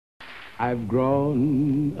I've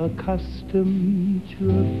grown accustomed to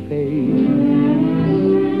her face.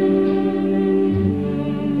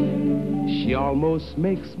 She almost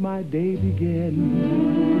makes my day begin.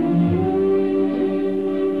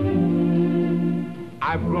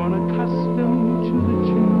 I've grown accustomed to the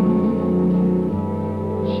tune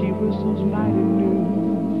she whistles night and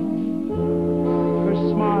noon. Her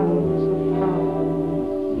smiles, her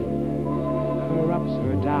frowns, her ups,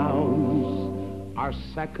 her downs are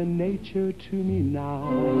second nature to me now.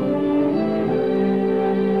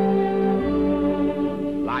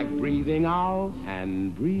 Like breathing out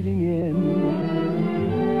and breathing in.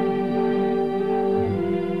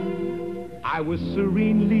 I was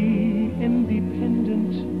serenely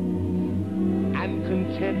independent and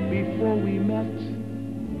content before we met.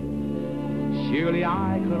 Surely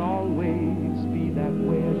I could always be that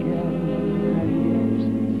way again. And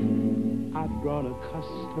yet I've grown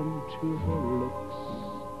accustomed to her looks,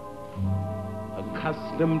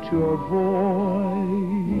 accustomed to her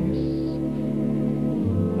voice,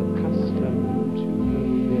 accustomed to her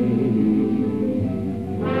face.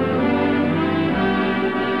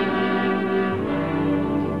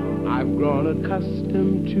 I've grown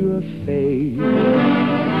accustomed to her face.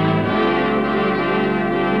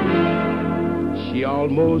 She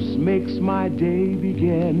almost makes my day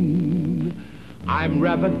begin. I'm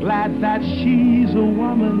rather glad that she's a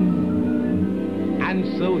woman and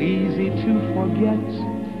so easy to forget.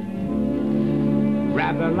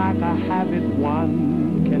 Rather like a habit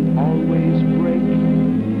one can always break.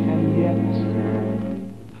 And yet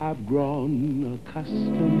I've grown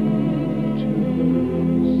accustomed to her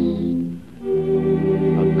looks,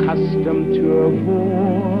 accustomed to her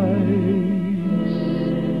voice,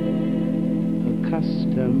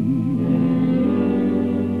 accustomed